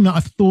it's something that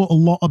I've thought a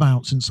lot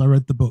about since I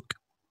read the book.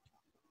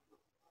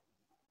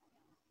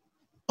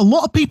 A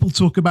lot of people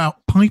talk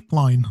about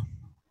pipeline,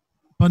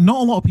 but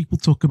not a lot of people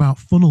talk about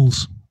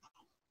funnels.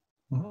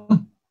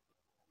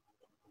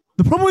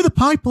 The problem with the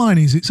pipeline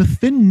is it's a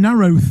thin,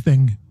 narrow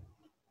thing.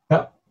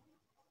 Yeah.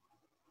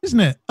 Isn't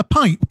it? A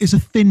pipe is a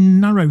thin,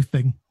 narrow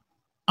thing.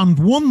 And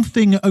one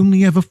thing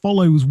only ever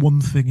follows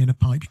one thing in a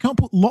pipe. You can't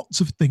put lots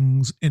of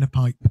things in a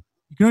pipe.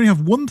 You can only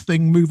have one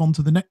thing move on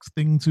to the next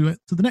thing to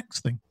the next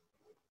thing.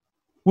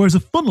 Whereas a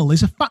funnel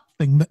is a fat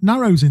thing that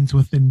narrows into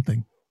a thin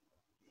thing.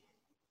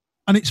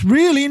 And it's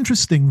really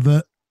interesting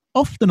that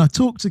often I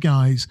talk to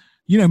guys,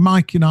 you know,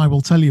 Mike and I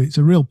will tell you, it's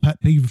a real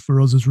pet peeve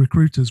for us as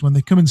recruiters when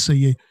they come and see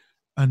you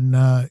and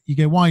you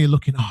go, why are you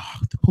looking? Oh,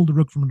 they pulled the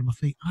rug from under my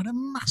feet. I had a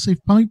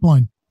massive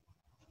pipeline.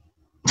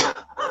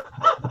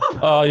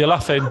 Oh, you're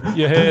laughing.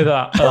 You hear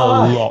that a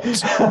lot.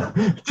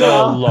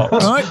 A lot.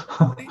 Right?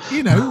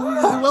 You know,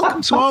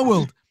 welcome to our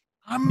world.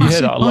 A massive you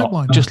hear that a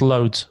pipeline. lot. Just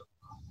loads.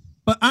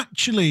 But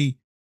actually,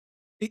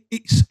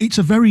 it's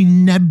a very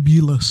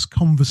nebulous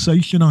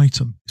conversation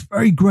item. It's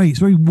very grey. It's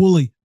very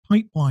woolly.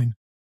 Pipeline.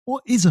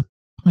 What is a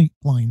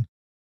pipeline?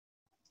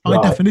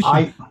 By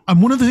definition.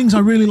 And one of the things I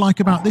really like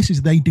about this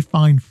is they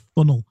define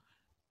funnel,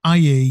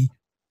 i.e.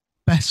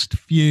 best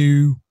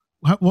few.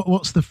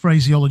 What's the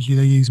phraseology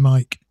they use,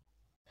 Mike?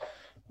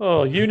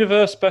 Oh,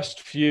 universe,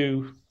 best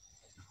few.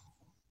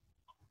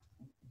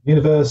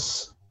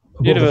 Universe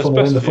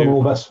best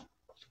funnel, best.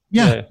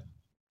 Yeah.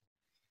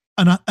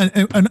 And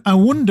I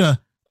wonder,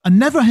 I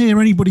never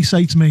hear anybody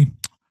say to me,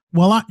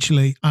 well,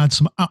 actually, I had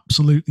some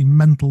absolutely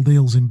mental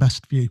deals in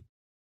best few.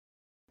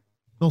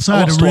 They'll say I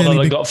had a really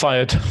big... got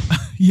fired.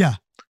 Yeah.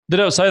 They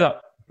don't say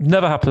that.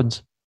 Never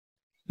happens.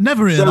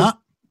 Never hear that.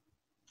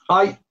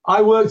 I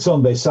worked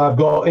on this. I've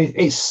got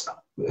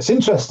it's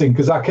interesting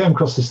because I came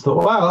across this,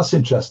 thought, wow, that's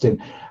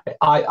interesting.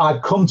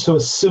 I've come to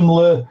a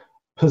similar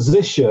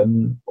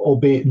position,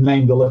 albeit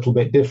named a little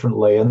bit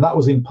differently, and that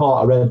was in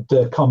part I read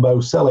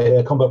Fanatical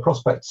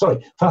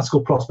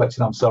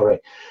Prospecting. I'm sorry,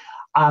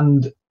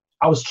 and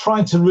I was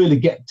trying to really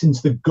get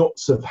into the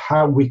guts of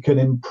how we can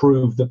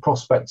improve the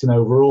prospecting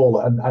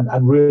overall,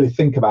 and really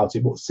think about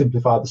it, but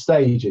simplify the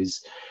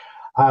stages.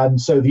 And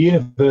so the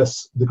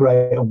universe, the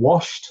grey and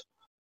washed.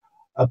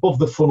 Above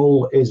the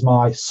funnel is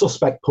my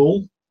suspect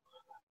pool.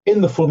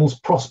 In the funnel's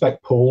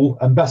prospect pool,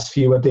 and best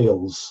few are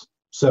deals.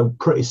 So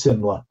pretty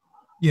similar.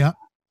 Yeah.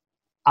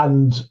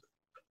 And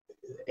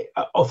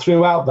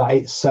throughout that,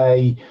 it's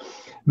a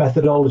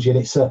methodology, and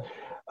it's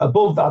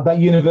above that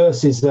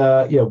universe is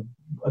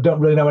I don't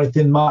really know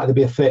anything, might there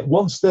be a fit?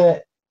 Once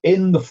they're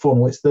in the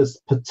funnel, there's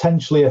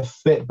potentially a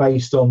fit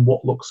based on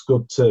what looks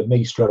good to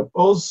me stroke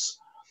us.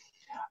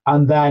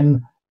 And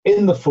then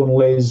in the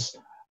funnel is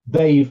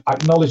they've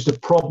acknowledged a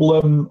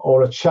problem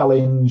or a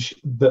challenge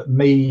that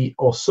me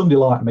or somebody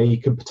like me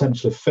can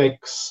potentially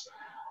fix.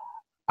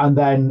 And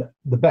then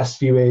the best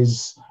view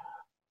is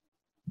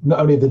not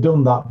only have they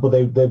done that, but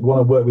they want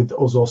to work with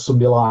us or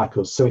somebody like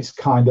us. So it's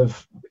kind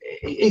of,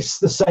 it's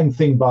the same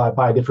thing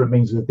by different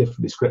means with a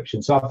different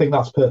description. So I think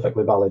that's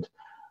perfectly valid.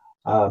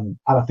 And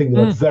I think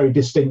there are very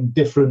distinct,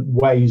 different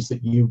ways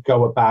that you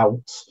go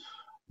about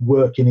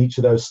working each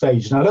of those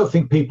stages. And I don't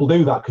think people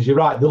do that, because you're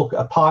right, they look at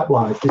a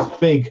pipeline, it's this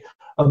big,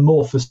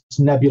 amorphous,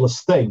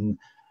 nebulous thing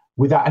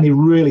without any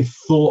really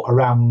thought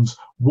around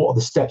what are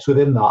the steps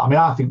within that. I mean,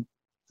 I think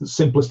the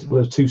simplest,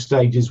 there are 2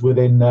 stages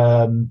within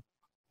the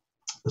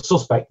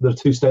suspect, there are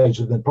 2 stages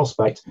within the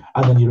prospect,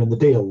 and then you're in the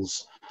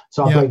deals.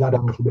 So I'll break that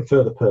down a little bit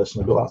further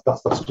personally, but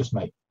that's just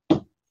me.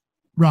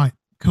 Right,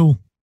 cool.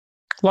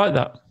 Like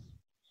that.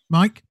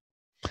 Mike?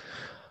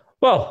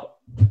 Well,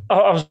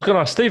 I was going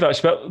to ask Steve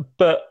actually,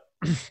 but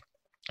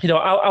you know,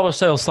 our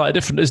sale's slightly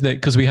different, isn't it?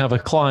 Because we have a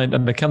client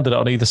and a candidate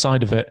on either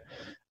side of it.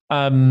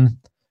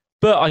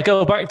 But I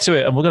go back to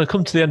it, and we're going to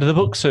come to the end of the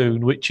book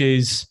soon, which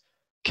is,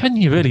 can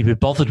you really be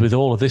bothered with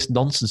all of this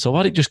nonsense? Or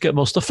why don't you just get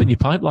more stuff in your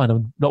pipeline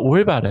and not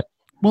worry about it?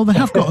 Well, they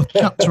have got a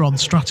chapter on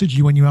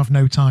strategy when you have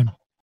no time.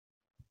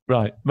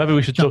 Right. Maybe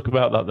we should talk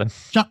about that then.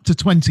 Chapter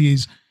 20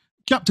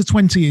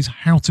 is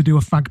how to do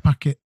a fag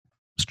packet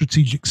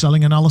strategic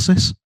selling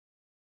analysis.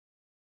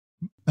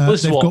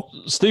 This is what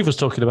Steve was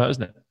talking about,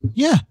 isn't it?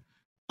 Yeah.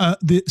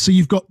 So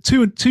you've got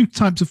two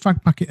types of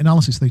fag packet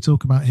analysis they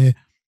talk about here.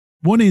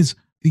 One is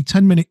the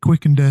 10-minute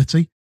quick and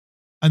dirty,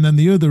 and then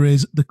the other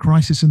is the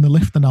crisis in the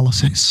lift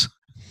analysis,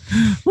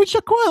 which I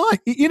quite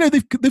like. You know,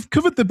 they've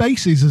covered the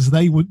bases, as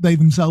they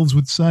themselves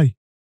would say.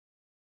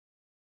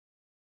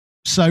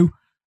 So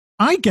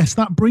I guess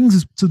that brings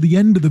us to the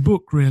end of the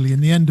book, really,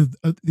 and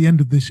at the end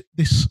of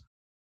this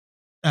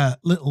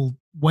little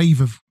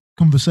wave of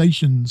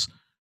conversations.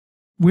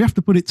 We have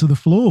to put it to the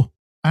floor.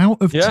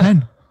 Out of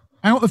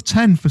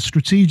 10 for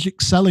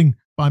strategic selling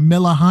by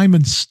Miller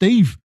Heiman.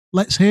 Steve,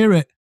 let's hear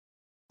it.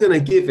 I'm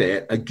going to give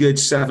it a good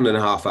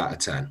 7.5 out of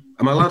 10.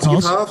 Am I allowed to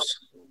give halves?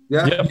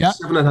 Yeah? Yep.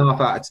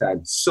 7.5 out of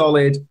 10.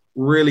 Solid,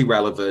 really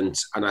relevant.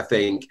 And I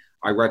think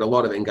I read a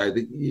lot of it and go,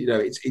 you know,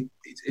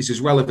 it's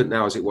as relevant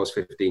now as it was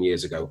 15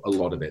 years ago. A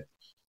lot of it.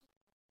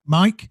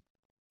 Mike?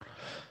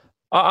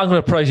 I'm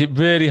going to praise it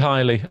really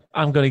highly.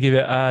 I'm going to give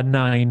it a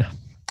 9.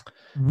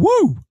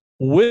 Woo!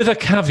 With a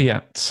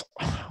caveat.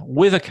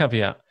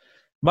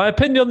 My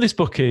opinion on this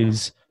book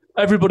is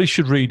everybody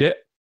should read it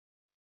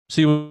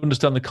so you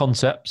understand the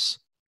concepts.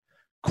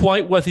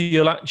 Quite whether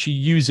you'll actually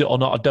use it or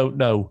not, I don't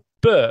know.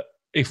 But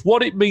if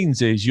what it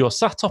means is you're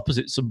sat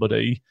opposite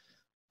somebody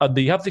and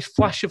you have this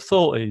flash of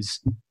thought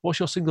is, what's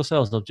your single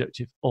sales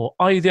objective? Or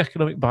are you the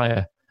economic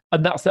buyer?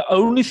 And that's the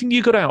only thing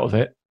you got out of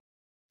it.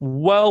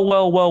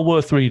 Well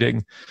worth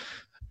reading.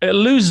 It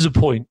loses a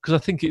point because I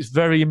think it's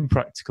very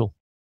impractical.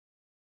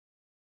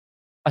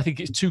 I think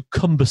it's too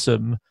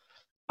cumbersome.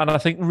 And I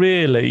think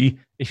really,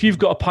 if you've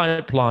got a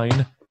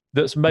pipeline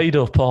that's made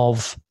up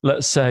of,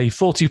 let's say,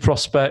 40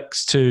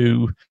 prospects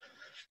to,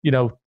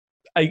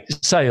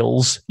 8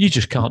 sales, you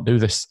just can't do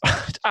this.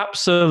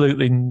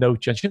 Absolutely no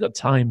chance. You've got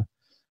time.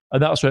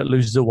 And that's where it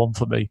loses a 1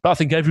 for me. But I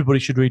think everybody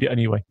should read it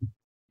anyway.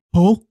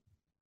 Paul?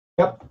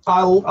 Yep,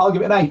 I'll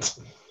give it an 8.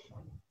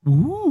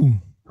 Ooh.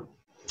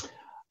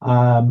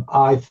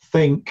 I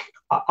think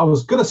I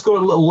was going to score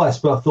it a little less,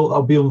 but I thought that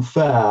would be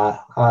unfair.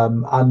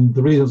 And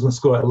the reason I was going to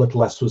score it a little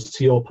less was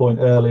to your point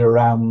earlier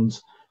around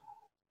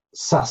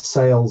SaaS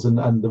sales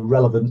and the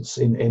relevance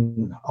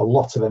in a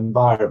lot of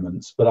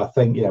environments. But I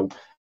think,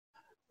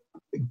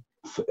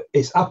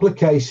 its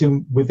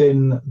application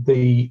within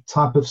the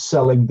type of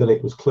selling that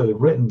it was clearly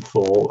written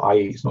for,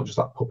 i.e. it's not just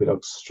that puppy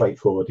dog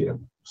straightforward,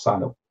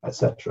 sign up,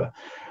 etc.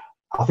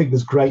 I think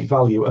there's great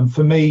value. And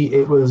for me,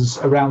 it was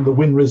around the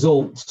win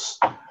results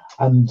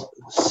and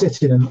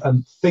sitting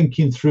and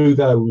thinking through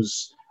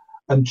those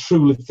and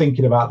truly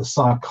thinking about the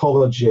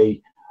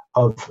psychology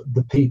of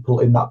the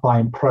people in that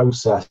buying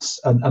process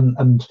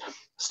and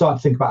start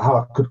to think about how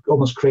I could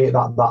almost create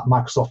that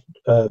Microsoft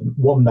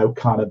OneNote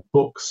kind of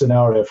book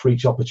scenario for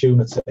each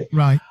opportunity.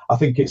 Right. I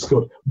think it's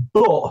good,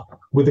 but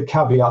with the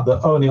caveat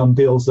that only on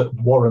deals that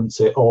warrant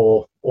it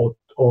or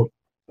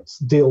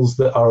deals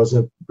that are as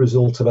a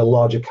result of a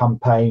larger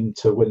campaign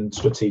to win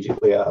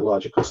strategically a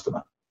larger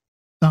customer.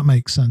 That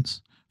makes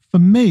sense. For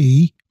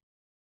me,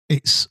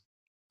 it's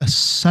a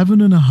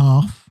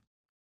 7.5.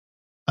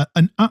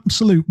 An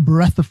absolute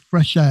breath of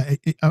fresh air.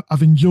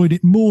 I've enjoyed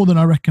it more than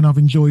I reckon I've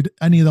enjoyed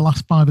any of the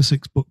last 5 or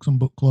 6 books on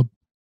Book Club.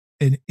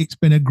 It's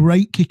been a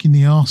great kick in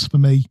the arse for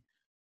me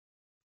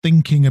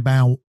thinking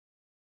about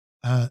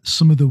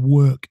some of the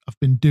work I've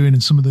been doing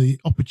and some of the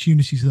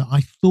opportunities that I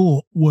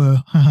thought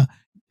were,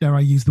 dare I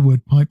use the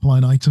word,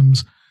 pipeline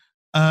items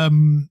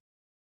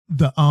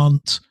that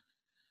aren't.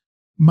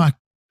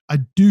 I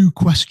do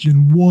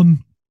question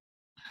one.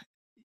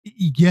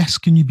 yes,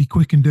 can you be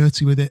quick and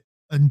dirty with it?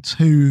 And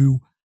two,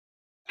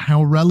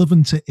 how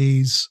relevant it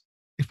is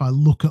if I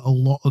look at a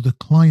lot of the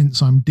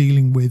clients I'm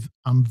dealing with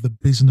and the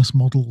business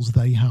models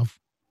they have,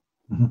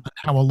 and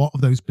how a lot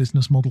of those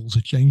business models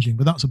are changing.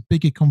 But that's a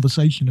bigger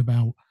conversation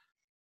about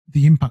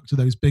the impact of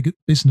those big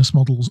business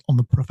models on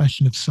the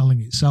profession of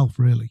selling itself,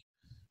 really.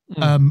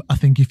 I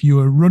think if you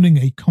are running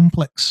a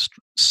complex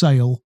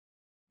sale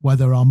where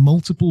there are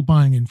multiple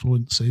buying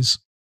influences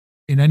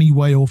in any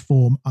way or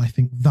form, I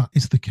think that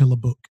is the killer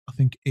book. I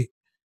think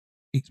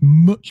it's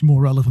much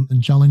more relevant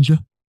than Challenger,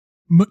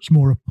 much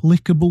more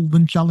applicable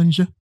than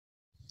Challenger.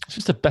 It's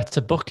just a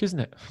better book, isn't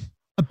it?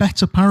 A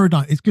better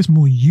paradigm. It's just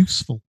more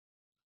useful.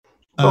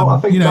 Well,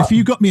 I think if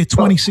you got me a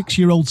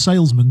 26-year-old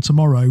salesman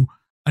tomorrow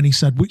and he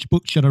said, which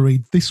book should I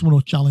read, this one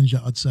or Challenger?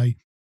 I'd say,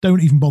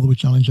 don't even bother with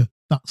Challenger.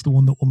 That's the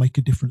one that will make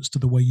a difference to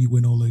the way you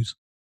win or lose.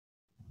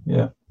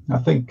 Yeah, I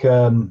think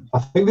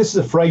this is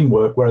a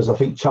framework, whereas I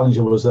think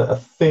Challenger was a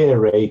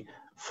theory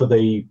for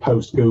the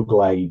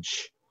post-Google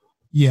age.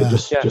 Yeah,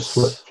 just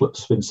flip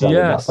spin selling.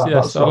 Yes,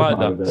 that's I like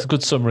that. It's a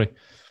good summary.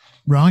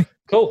 Right.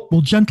 Cool.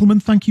 Well, gentlemen,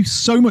 thank you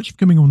so much for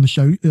coming on the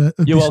show.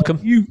 You're welcome.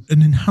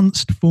 An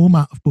enhanced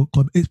format of book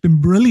club. It's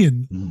been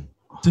brilliant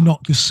to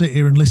not just sit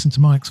here and listen to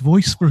Mike's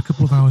voice for a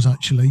couple of hours,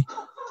 actually.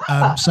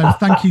 So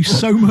thank you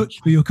so much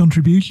for your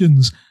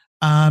contributions.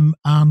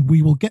 And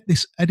we will get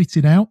this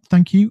edited out.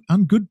 Thank you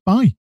and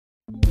goodbye.